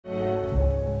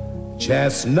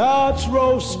Chestnuts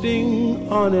roasting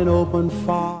on an open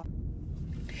fire.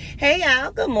 Hey y'all,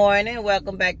 good morning.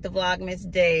 Welcome back to Vlogmas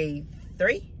Day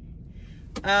 3.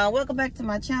 Welcome back to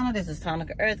my channel. This is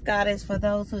Tonica Earth Goddess. For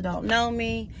those who don't know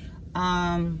me,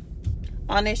 on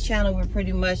this channel we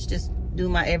pretty much just do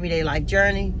my everyday life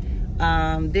journey.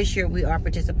 This year we are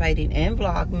participating in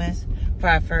Vlogmas for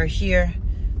our first year,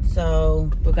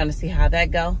 so we're gonna see how that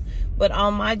go. But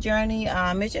on my journey,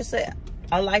 it's just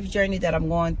a life journey that I'm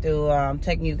going through,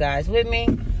 taking you guys with me.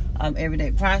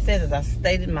 Everyday process, as I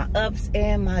stated, my ups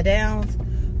and my downs,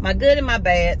 my good and my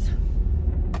bads,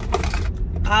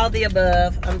 all the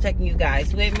above. I'm taking you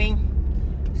guys with me,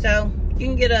 so you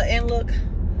can get a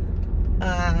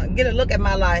look at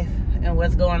my life and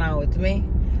what's going on with me.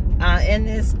 In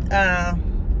this, on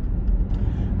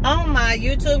my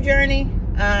YouTube journey,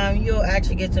 you'll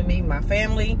actually get to meet my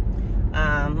family,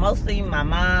 mostly my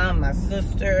mom, my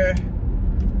sister,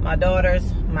 my daughters,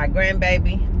 my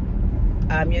grandbaby.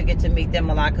 You'll get to meet them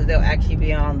a lot because they'll actually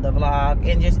be on the vlog,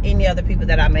 and just any other people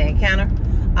that I may encounter.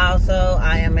 Also,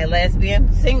 I am a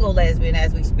lesbian, single lesbian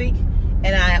as we speak,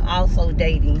 and I am also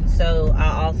dating. So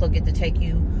I also get to take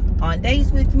you on dates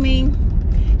with me,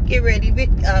 get ready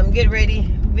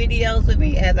videos with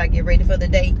me as I get ready for the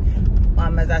date.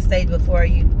 As I stated before,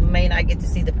 you may not get to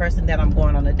see the person that I'm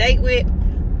going on a date with,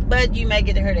 but you may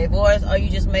get to hear their voice, or you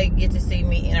just may get to see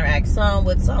me interact some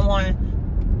with someone.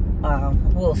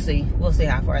 We'll see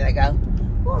how far that goes.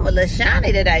 Oh, I'm a little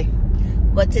shiny today,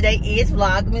 but today is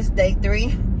Vlogmas Day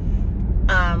 3.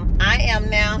 I am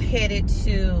now headed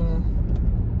to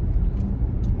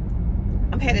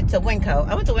Winco.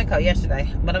 I went to Winco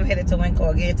yesterday, but I'm headed to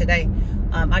Winco again today.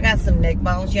 I got some neck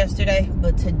bones yesterday,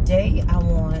 but today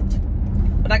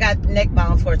I got neck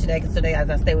bones for today, because today, as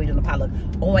I stay, we're doing a potluck.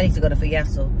 Oh, I need to go to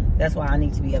Fiesta. That's why I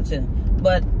need to be up too.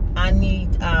 But I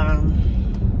need to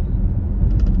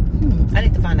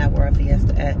find out where a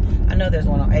Fiesta at. I know there's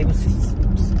one on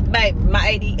Amost. Babe, my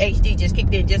ADHD just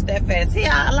kicked in just that fast. See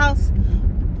how I lost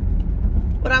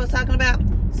what I was talking about?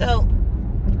 So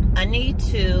I need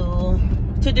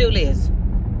to-do list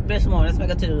this morning. Let's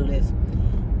make a to-do list.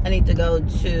 I need to go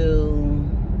to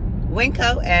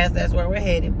Winco, as that's where we're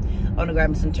headed. I want to grab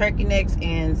me some turkey necks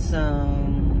and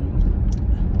some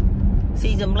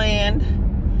seasoned blend,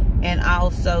 and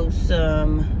also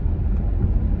some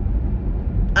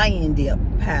onion dip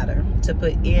powder to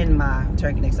put in my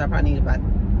turkey necks. So I probably need about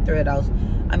 3 of those.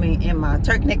 I mean, in my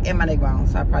turkey neck and my neck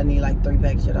bones. So I probably need like 3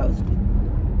 packs of those.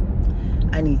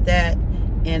 I need that.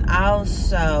 And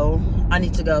also, I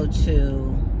need to go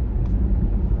to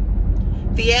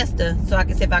Fiesta so I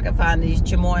can see if I can find these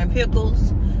chamoy and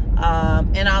pickles,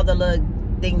 and all the little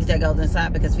things that goes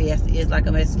inside, because Fiesta is like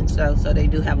a Mexican store, so they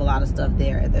do have a lot of stuff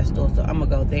there at their store. So I'm gonna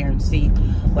go there and see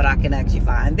what I can actually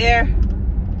find there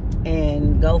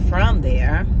and go from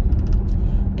there.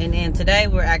 And then today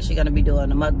we're actually going to be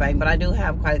doing a mukbang, but I do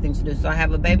have quite a thing to do. So I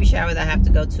have a baby shower that I have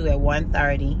to go to at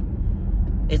 1:30.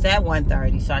 It's at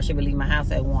 1:30, so I should be leaving my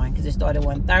house at 1, because it started at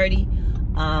 1:30.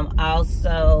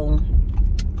 Also,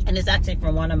 and it's actually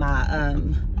from one of my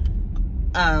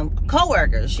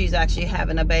co-workers. She's actually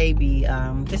having a baby.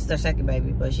 This is her second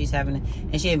baby, but she's having it,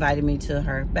 and she invited me to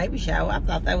her baby shower. I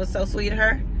thought that was so sweet of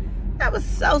her. That was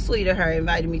so sweet of her,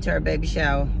 inviting me to her baby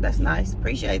shower. That's nice.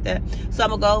 Appreciate that. So I'm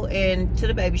going to go into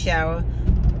the baby shower.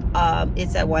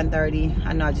 It's at 1:30.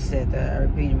 I know I just said that. I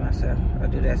repeated myself. I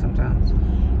do that sometimes.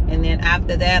 And then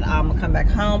after that, I'm going to come back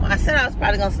home. I said I was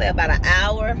probably going to stay about an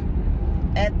hour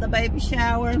at the baby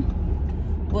shower.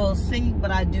 We'll see. But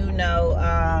I do know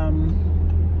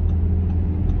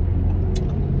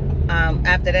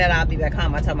after that, I'll be back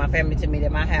home. I told my family to meet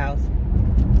at my house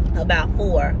about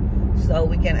 4. So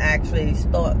we can actually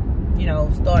start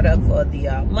up for the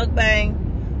mukbang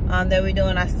that we're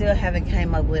doing. I still haven't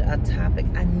came up with a topic.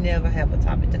 I never have a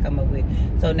topic to come up with.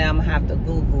 So now I'm going to have to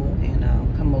Google and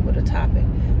come up with a topic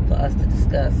for us to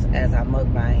discuss as our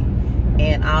mukbang.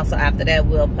 And also after that,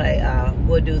 we'll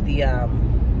do the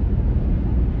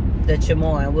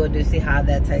chamoy, and we'll see how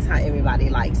that tastes, how everybody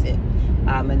likes it.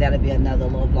 And that'll be another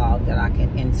little vlog that I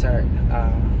can insert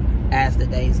as the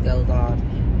days goes on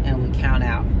and we count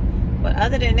out. But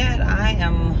other than that, I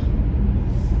am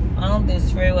on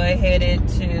this freeway headed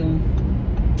to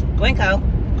Winco.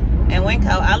 And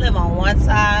Winco, I live on one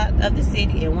side of the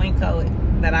city, and Winco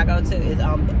that I go to is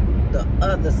on the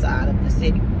other side of the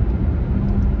city.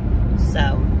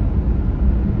 So,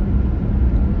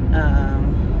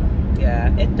 yeah,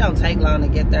 it don't take long to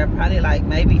get there. Probably like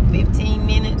maybe 15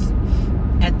 minutes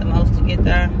at the most to get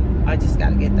there. I just got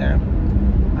to get there.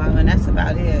 And that's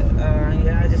about it.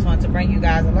 Yeah, I just wanted to bring you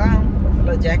guys along with a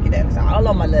little jacket that's all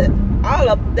on my lip, all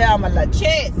up there on my little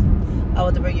chest. I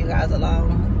want to bring you guys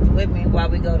along with me while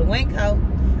we go to Winco.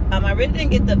 I really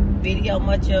didn't get the video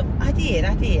much of. I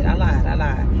lied.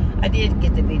 I did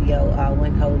get the video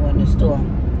when Cole went to the store.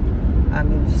 It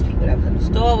was just people that was in the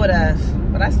store with us.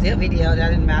 But I still videoed. That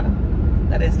didn't matter.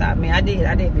 That didn't stop me. I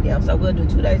did video. So we'll do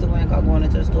 2 days of Winco going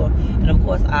into the store. And of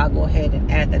course, I'll go ahead and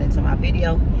add that into my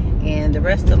video. And the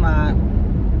rest of my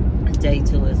day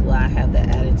 2 is why I have that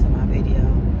added to my video.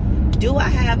 Do I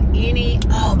have any?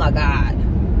 Oh my God.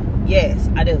 Yes,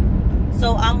 I do.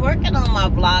 So I'm working on my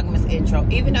Vlogmas intro.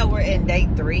 Even though we're in day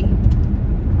 3,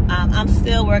 I'm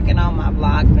still working on my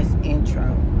Vlogmas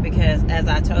intro. Because as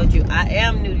I told you, I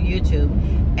am new to YouTube.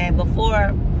 And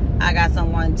before I got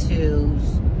someone to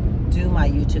do my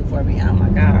YouTube for me. Oh my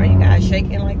God, are you guys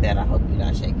shaking like that? I hope you're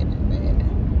not shaking that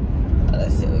bad.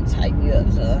 Let's see, we tighten you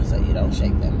up so you don't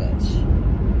shake that much.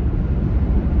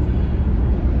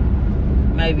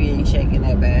 Maybe you ain't shaking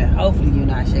that bad. Hopefully you're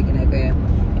not shaking that bad.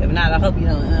 If not, I hope you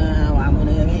don't. I'm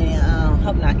gonna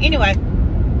hope not. Anyway,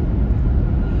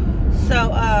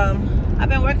 so I've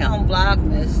been working on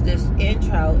Vlogmas, this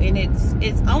intro, and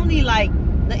it's only like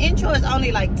the intro is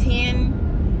only like 15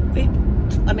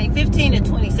 to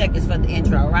 20 seconds for the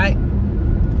intro, right?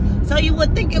 So you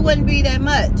would think it wouldn't be that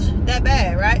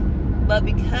bad, right? But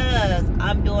because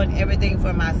I'm doing everything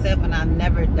for myself and I've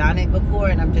never done it before,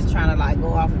 and I'm just trying to like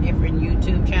go off different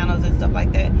YouTube channels and stuff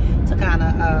like that to kind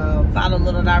of follow a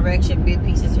little direction, big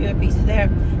pieces here, pieces there,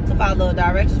 to follow a little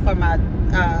directions for my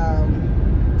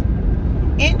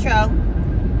intro,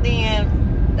 then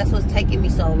that's what's taking me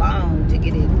so long to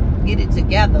get it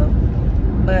together.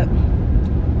 But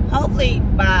hopefully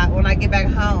by when I get back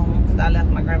home, because I left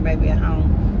my grandbaby at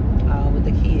home with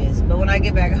the kids, but when I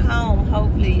get back home,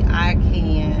 hopefully I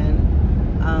can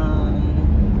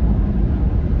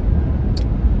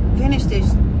finish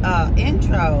this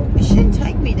intro. It shouldn't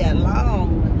take me that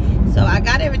long. So I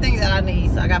got everything that I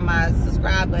need. So I got my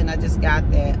subscribe button. I just got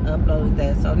that, uploaded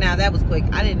that. So now that was quick.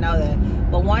 I didn't know that.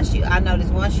 But I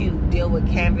noticed once you deal with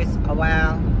Canvas a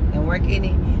while and work in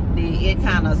it,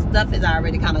 stuff is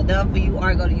already kind of done for you.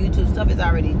 Or go to YouTube, stuff is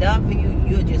already done for you.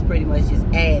 You just pretty much just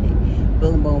add it.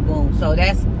 Boom, boom, boom. So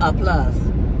that's a plus.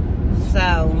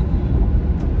 So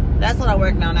that's what I'm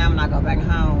working on now when I go back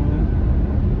home.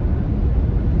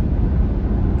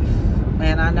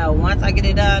 And I know once I get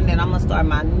it done, then I'm going to start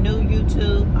my new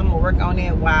YouTube. I'm going to work on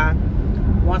it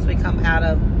once we come out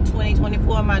of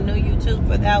 2024, my new YouTube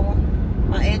for that one.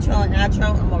 My intro and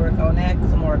outro, I'm going to work on that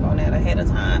because I'm going to work on that ahead of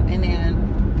time. And then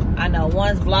I know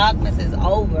once Vlogmas is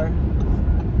over,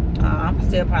 I'm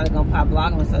still probably going to pop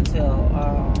Vlogmas until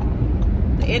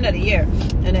the end of the year.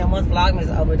 And then once Vlogmas is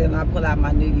over, then I'll pull out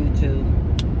my new YouTube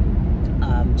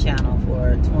channel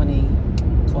for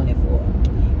 2024.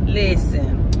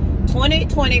 Listen.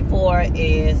 2024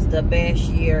 is the best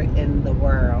year in the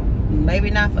world. Maybe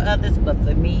not for others, but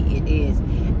for me it is.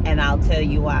 And I'll tell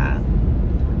you why.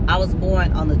 I was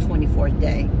born on the 24th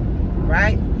day,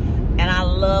 right? And I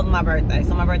love my birthday.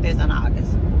 So my birthday is in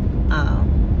August.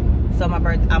 I'm a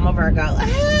Virgo.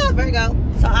 Virgo.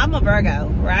 So I'm a Virgo,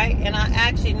 right? And I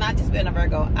actually, not just being a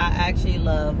Virgo, I actually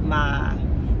love my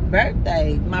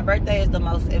birthday. My birthday is the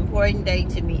most important day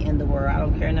to me in the world. I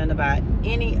don't care nothing about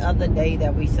any other day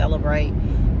that we celebrate.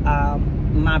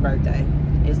 My birthday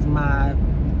is my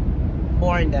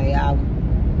born day. I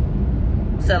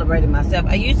celebrated myself.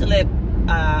 I used to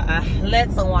I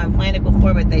let someone plan it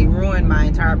before, but they ruined my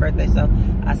entire birthday. So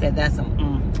I said that's from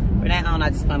now on, I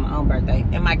just plan my own birthday.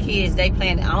 And my kids, they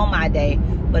plan it on my day.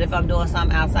 But if I'm doing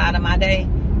something outside of my day,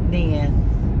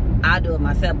 then I do it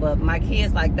myself. But my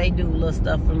kids, like, they do little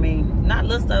stuff for me. Not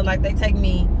little stuff, like they take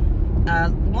me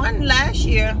one last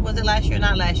year. Was it last year?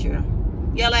 Not last year.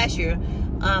 Yeah, last year.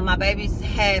 My babies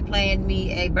had planned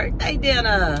me a birthday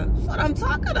dinner. That's what I'm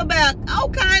talking about.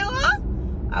 Okay, huh?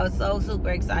 I was so super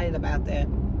excited about that.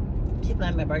 She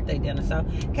planned my birthday dinner. So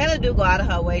Kayla do go out of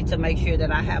her way to make sure that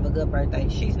I have a good birthday.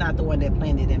 She's not the one that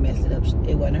planned it and messed it up.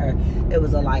 It wasn't her. It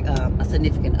was a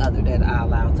significant other that I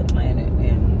allowed to plan it,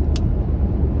 and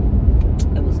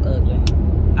it was ugly.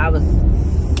 I was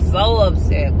so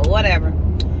upset, but whatever.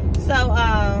 So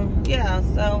yeah,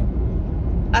 so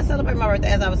I celebrate my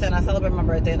birthday. As I was saying, I celebrate my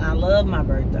birthday, and I love my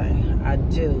birthday. I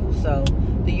do. So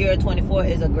the year 24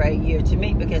 is a great year to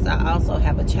me because I also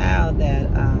have a child that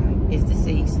is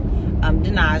deceased,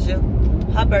 Denaja.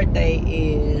 Her birthday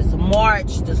is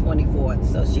March the 24th.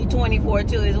 So she's 24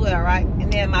 too as well, right?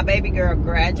 And then my baby girl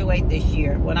graduate this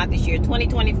year. Well, not this year,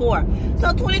 2024.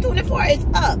 So 2024 is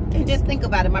up. And just think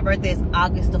about it. My birthday is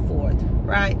August the 4th,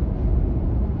 right?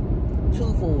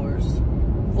 2 4s.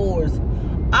 4s.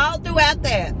 All throughout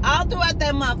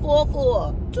that month. 4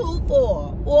 4. 2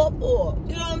 4. 4 4.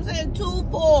 You know what I'm saying? 2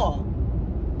 4.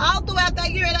 all throughout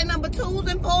that year, they number 2s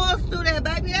and 4s through that,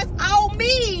 baby. That's all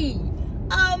me.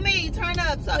 All me. Turn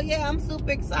up. So, yeah, I'm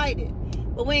super excited.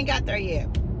 But we ain't got there yet.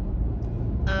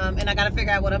 And I got to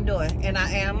figure out what I'm doing. And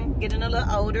I am getting a little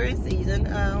older in season.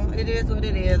 It is what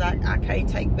it is. I can't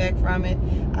take back from it.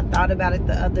 I thought about it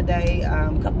the other day,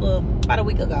 about a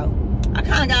week ago. I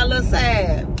kind of got a little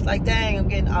sad. It's like, dang, I'm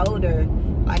getting older.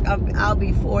 Like, I'll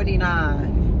be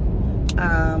 49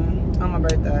 on my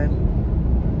birthday.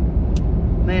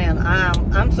 Man,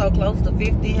 I'm so close to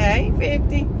 50. Hey,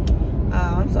 50.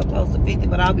 I'm so close to 50,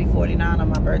 but I'll be 49 on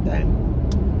my birthday.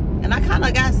 And I kind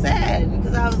of got sad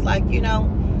because I was like, you know,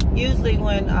 usually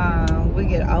when we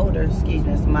get older, excuse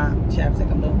me, it's my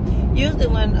chapstick I'm doing. Usually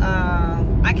when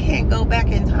I can't go back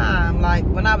in time, like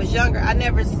when I was younger, I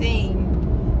never saw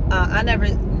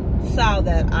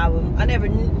that album. I never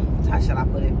knew, how should I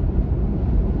put it?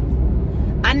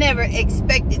 I never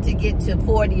expected to get to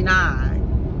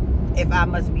 49, if I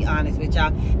must be honest with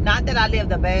y'all. Not that I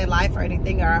lived a bad life or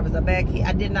anything, or I was a bad kid.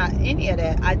 I did not any of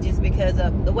that. I just, because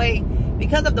of the way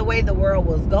the world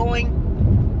was going,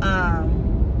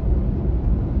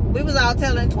 we was all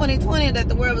telling 2020 that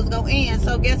the world was going to end.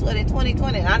 So guess what? In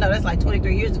 2020, I know that's like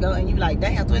 23 years ago, and you like,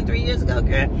 damn, 23 years ago,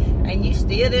 girl, and you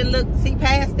still didn't see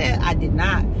past that? I did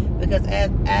not, because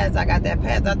as I got that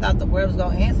past, I thought the world was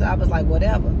going to end, so I was like,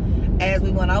 whatever. As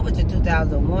we went over to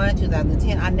 2001,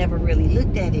 2010, I never really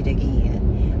looked at it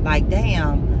again. Like,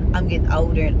 damn, I'm getting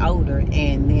older and older,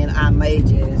 and then I may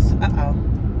just, come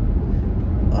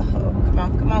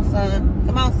on, son.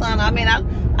 Come on, son. I mean, I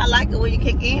like it when you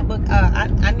kick in, but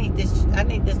I need this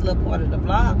little part of the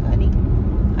vlog, honey.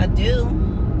 I do.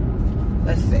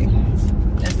 Let's see.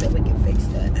 Let's see if we can fix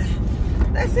that.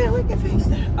 Let's see if we can fix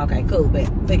that. Okay, cool, babe.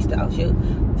 Fixed it. Oh, shoot.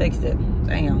 Fixed it.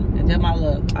 Damn. And just my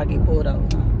luck, I get pulled over.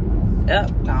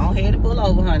 Yep. Go on ahead and pull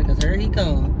over, honey, because here he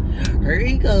come. Here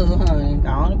he come, honey. Go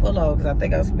on and pull over, because I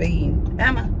think I'm speeding.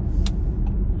 Am I?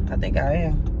 I think I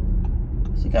am.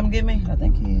 She come get me? I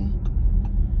think he is.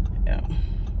 Yeah.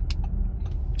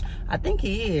 I think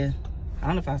he is. I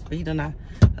don't know if I speed or not.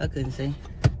 I couldn't see.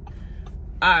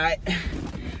 Alright.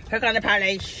 Here comes the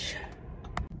police.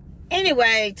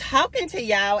 Anyway, talking to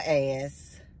y'all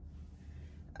ass.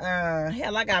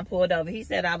 Hell, I got pulled over. He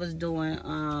said I was doing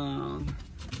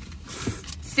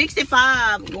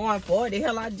 65 going 40.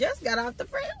 Hell, I just got off the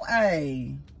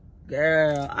freeway.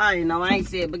 Girl, I ain't know. I ain't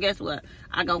see it. But guess what?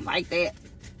 I go fight that.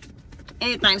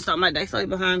 Anything start my day, so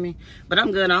behind me. But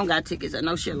I'm good. I don't got tickets or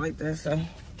no shit like that, so.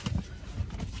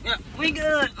 Yeah, we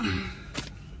good.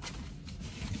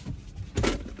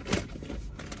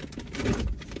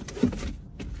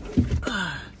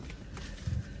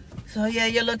 So, yeah,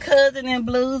 your little cousin in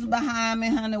blues behind me,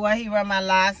 honey, while he run my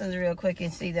license real quick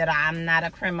and see that I'm not a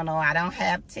criminal. I don't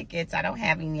have tickets. I don't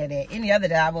have any of that. Any other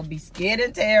day, I would be scared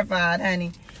and terrified,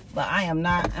 honey. But I am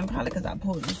not. And probably because I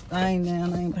pulled this thing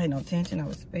down. I ain't pay no attention. I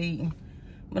was speeding.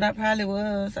 But I probably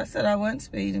was. I said I wasn't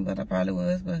speeding, but I probably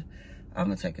was. But I'm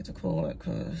going to take it to court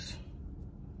because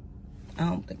I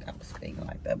don't think I was speeding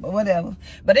like that. But whatever.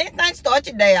 But anything start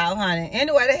your day out, honey.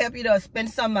 Any way to help you to spend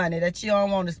some money that you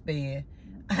don't want to spend.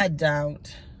 I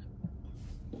don't.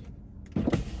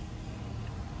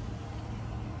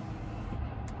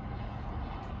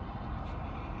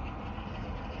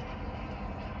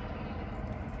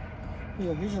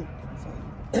 Yeah, here's your...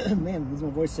 Man, what's my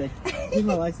voice say? Here's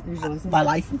my license. Here's your license. My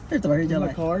license? Here's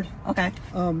my card. Okay.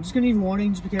 Just gonna need a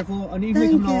warning. Just be careful.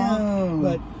 Unevenly coming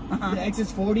off. But the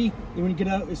exit's 40. And when you get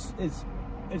out, it's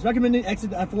recommended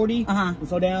exit at 40 and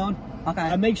slow down. Okay.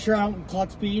 I make sure I don't clock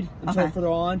speed until further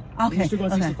on. Okay. You're still going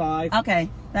 65. Okay.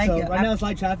 Thank you. Right now it's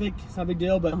light traffic. It's not a big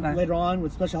deal, but later on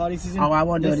with special holiday season, I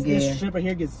won't do it again. This strip right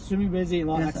here gets extremely busy and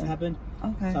a lot of accidents happen.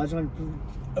 Okay. So I just want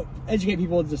to educate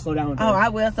people to slow down. I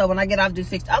will. So when I get off, do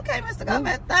 60. Okay, Mr.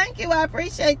 Gomez. Thank you. I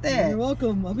appreciate that. You're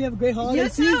welcome. Hope you have a great holiday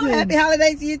season. You too. Happy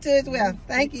holidays to you too as well.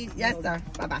 Thank you. Yes, sir.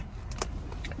 Bye-bye.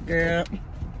 Girl,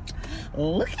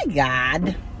 look at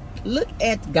God. Look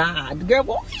at God. Girl,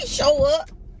 won't he show up?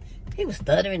 He was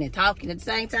stuttering and talking at the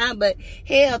same time, but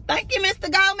hell, thank you, Mr.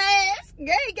 Gomez.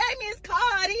 Girl, he gave me his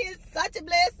card. He is such a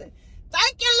blessing.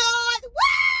 Thank you, Lord. Woo!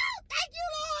 Thank you,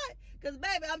 Lord. Because,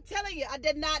 baby, I'm telling you, I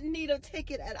did not need a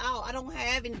ticket at all. I don't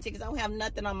have any tickets. I don't have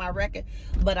nothing on my record.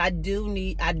 But I don't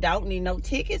need no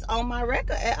tickets on my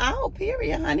record at all,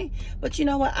 period, honey. But you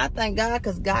know what? I thank God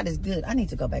because God is good. I need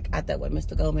to go back out that way,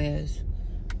 Mr. Gomez.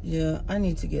 Yeah, I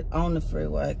need to get on the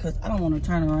freeway because I don't want to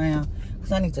turn around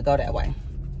because I need to go that way.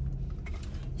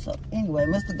 So, anyway,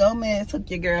 Mr. Gomez took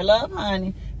your girl up,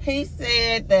 honey. He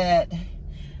said that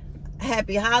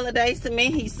happy holidays to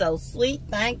me. He's so sweet.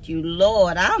 Thank you,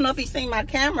 Lord. I don't know if he's seen my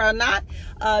camera or not,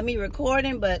 me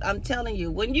recording, but I'm telling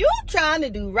you, when you trying to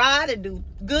do right and do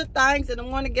good things in the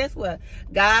morning, guess what?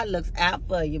 God looks out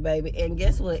for you, baby. And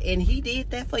guess what? And he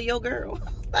did that for your girl.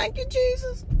 Thank you,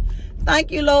 Jesus.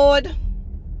 Thank you, Lord.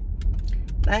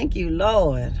 Thank you,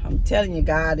 Lord. I'm telling you,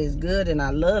 God is good and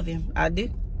I love him. I do.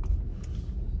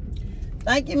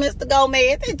 Thank you, Mr.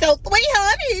 Gomez. He told 3,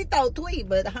 honey. He told 3,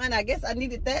 but honey, I guess I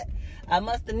needed that. I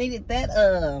must have needed that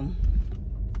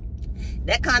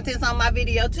that contents on my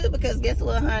video too, because guess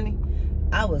what, honey?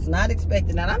 I was not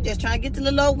expecting that. I'm just trying to get to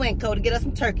the little Winco to get us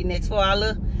some turkey necks for our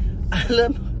little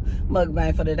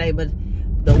mukbang for the day. But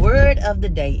the word of the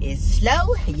day is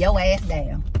slow your ass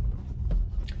down.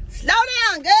 Slow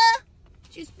down, girl.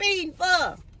 What you speeding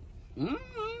for?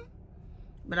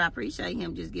 But I appreciate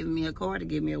him just giving me a call to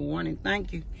give me a warning.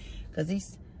 Thank you.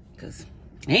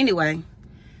 Anyway,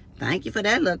 thank you for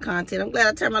that little content. I'm glad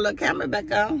I turned my little camera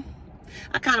back on.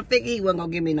 I kind of figured he wasn't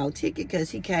going to give me no ticket because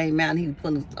he came out and he was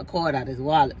pulling a cord out of his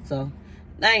wallet. So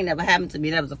that ain't never happened to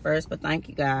me. That was the first, but thank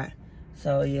you, God.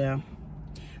 So, yeah.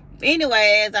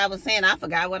 Anyway, as I was saying, I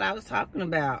forgot what I was talking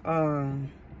about.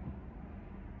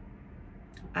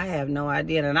 I have no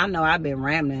idea. And I know I've been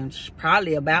rambling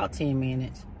probably about 10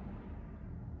 minutes.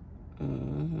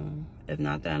 If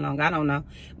not that long, I don't know.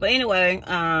 But anyway,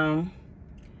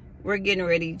 we're getting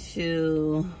ready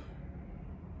to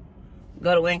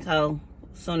go to Winco.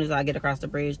 As soon as I get across the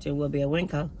bridge, then we'll be at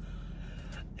Winco.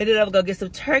 And then I'm gonna go get some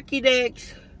turkey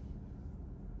necks,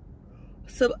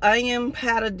 some onion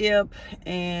powder dip,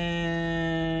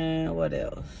 and what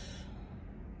else?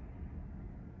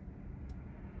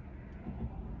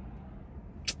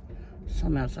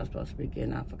 Something else I'm supposed to be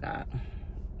getting, I forgot.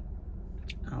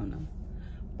 I don't know.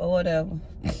 But whatever.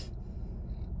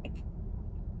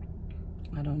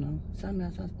 I don't know. Something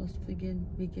else I'm supposed to be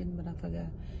getting, but I forgot.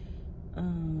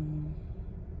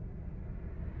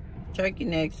 Turkey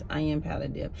necks, onion powder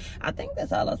dip. I think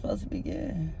that's all I'm supposed to be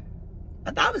getting.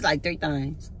 I thought it was like 3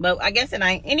 things. But I guess it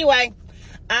ain't. Anyway,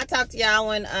 I'll talk to y'all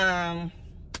when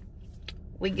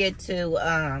we get to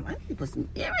I need to put some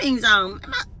earrings on.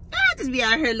 I just be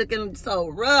out here looking so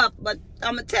rough, but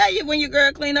I'm gonna tell you, when your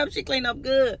girl clean up, she clean up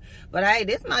good. But hey,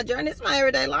 this is my journey, this is my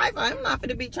everyday life. I'm not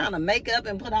gonna be trying to make up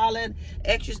and put all that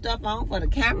extra stuff on for the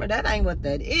camera. That ain't what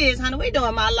that is, honey. We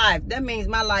doing my life. That means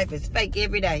my life is fake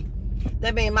every day.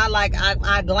 That means my life,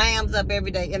 I glams up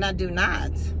every day, and I do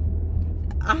not.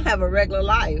 I have a regular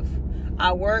life.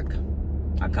 I work,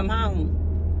 I come home.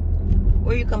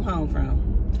 Where you come home from?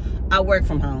 I work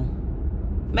from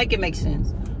home. Make it make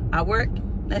sense. I work.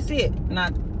 That's it.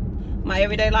 Not my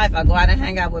everyday life. I go out and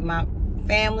hang out with my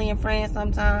family and friends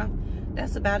sometimes.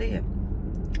 That's about it.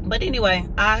 But anyway,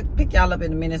 I'll pick y'all up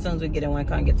in a minute as soon as we get in one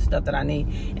car and get the stuff that I need.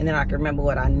 And then I can remember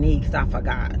what I need because I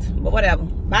forgot. But whatever.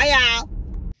 Bye, y'all.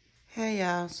 Hey,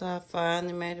 y'all. So I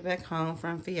finally made it back home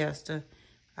from Fiesta.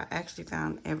 I actually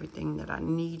found everything that I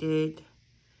needed.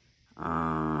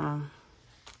 Yeah.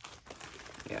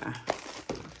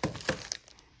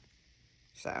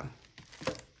 So,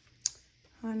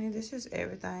 honey, this is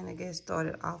everything to get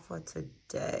started off for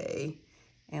today.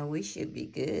 And we should be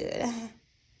good.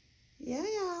 Yeah,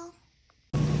 y'all.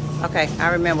 Okay,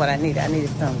 I remember what I needed. I needed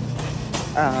some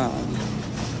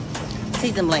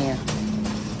season blend.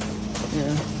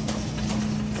 Yeah.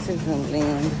 Season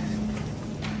blend.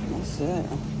 That's it.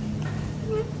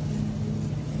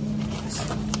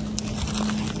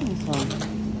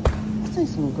 I seen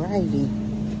some gravy.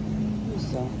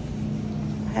 So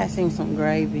I had seen some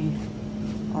gravy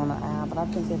on the aisle, but I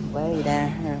think it's way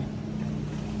down here.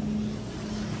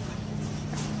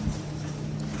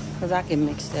 Because I can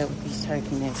mix that with these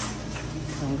turkey necks.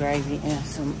 Some gravy and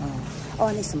some, oh,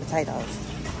 I need some potatoes.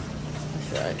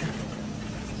 That's right.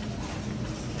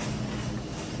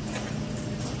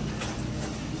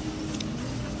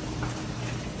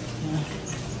 Yeah.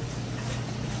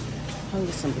 I'll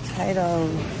get some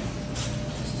potatoes,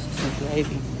 some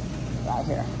gravy right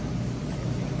here.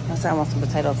 I said I want some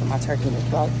potatoes for my turkey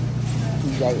neck, right?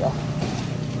 Yeah.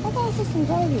 I thought I see some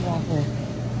gravy right here.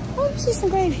 Oh, you see some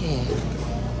gravy here?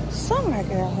 Some right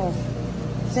there.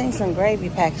 Seeing some gravy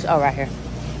package. Oh, right here.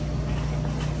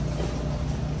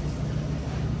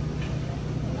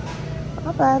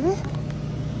 Oh, baby.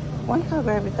 1 cup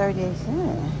gravy, 38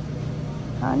 cents.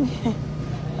 Honey,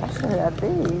 I should have got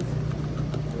these.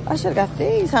 I should have got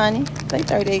these, honey. They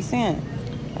 38 cents.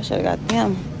 I should have got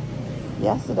them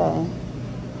yesterday.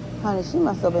 Honey, she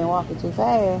must have been walking too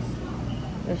fast,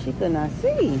 but she could not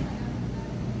see.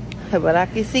 But I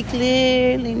can see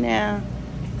clearly now.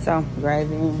 So,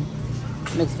 gravy,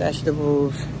 mixed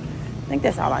vegetables. I think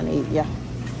that's all I need, yeah.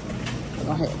 We're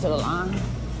gonna head to the line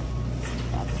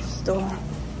at the store.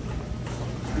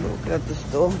 Look at the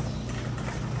store.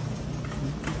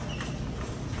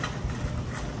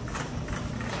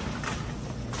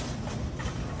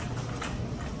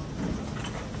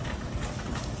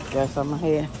 Dress on my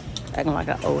head, acting like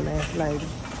an old ass lady.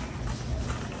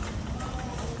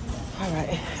 All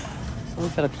right, so we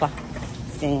finna clock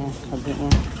scan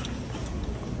again.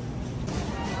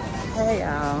 Hey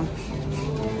y'all,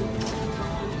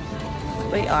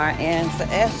 we are in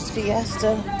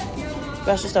Fiesta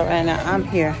grocery store right now. I'm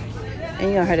here, and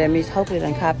you gonna hear that music. Hopefully it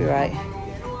ain't copyright,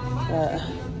 but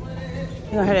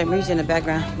you gonna hear that music in the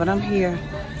background. But I'm here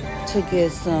to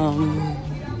get some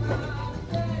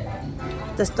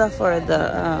the stuff for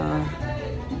the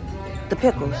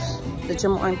pickles, the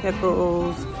chamoy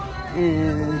pickles,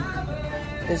 and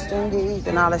the stringies,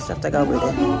 and all that stuff that go with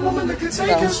it. So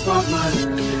that's what we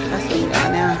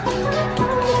got now. I'm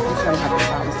trying to have to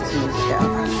balance this music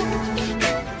out.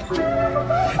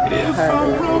 If I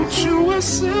wrote you a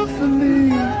symphony,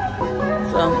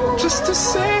 So just to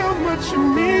say how much you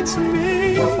mean to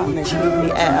me, if I make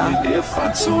me out. if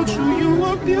I told you you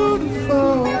were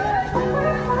beautiful,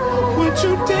 would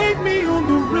you date me on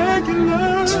the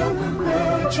regular?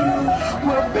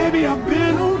 Well, baby, I've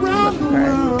been around the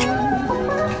world,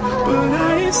 but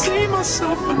I ain't seen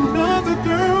myself another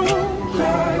girl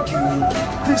like you.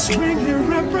 This ring here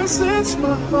represents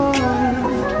my heart,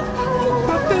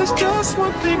 but there's just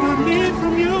one thing I need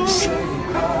from you. Say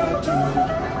I do.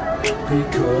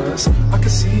 Because I can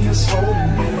see us holding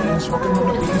hands, walking on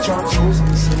the beach, our toes in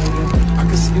the sand. I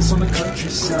can see us on the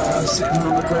countryside, sitting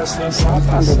on the grassland side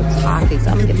by Under the side. Takis,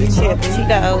 I'm gonna get the chips,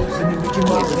 Cheetos,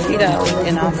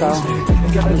 and also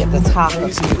I'm gonna get the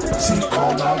tacos. See,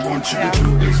 all I want you to do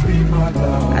is be my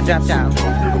love. I dropped out.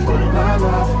 My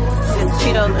love. The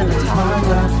Cheetos and the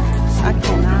tacos. I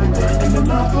cannot. And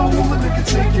another woman that can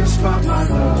take your spot, my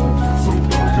love.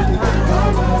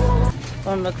 My love.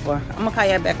 What I'm looking for. I'm gonna call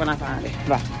y'all back when I find it.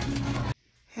 Bye.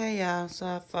 Hey y'all, so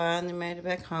I finally made it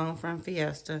back home from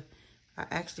Fiesta. I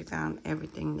actually found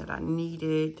everything that I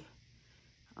needed.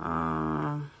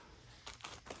 Yeah.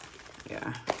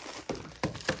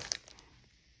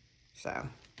 So,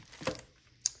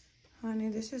 honey,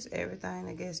 this is everything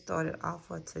to get started off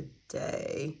for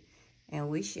today. And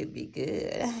we should be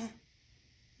good.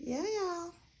 Yeah,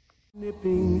 y'all.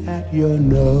 Nipping at your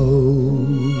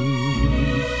nose,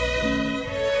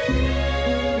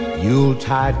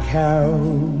 Yuletide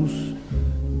carols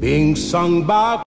being sung by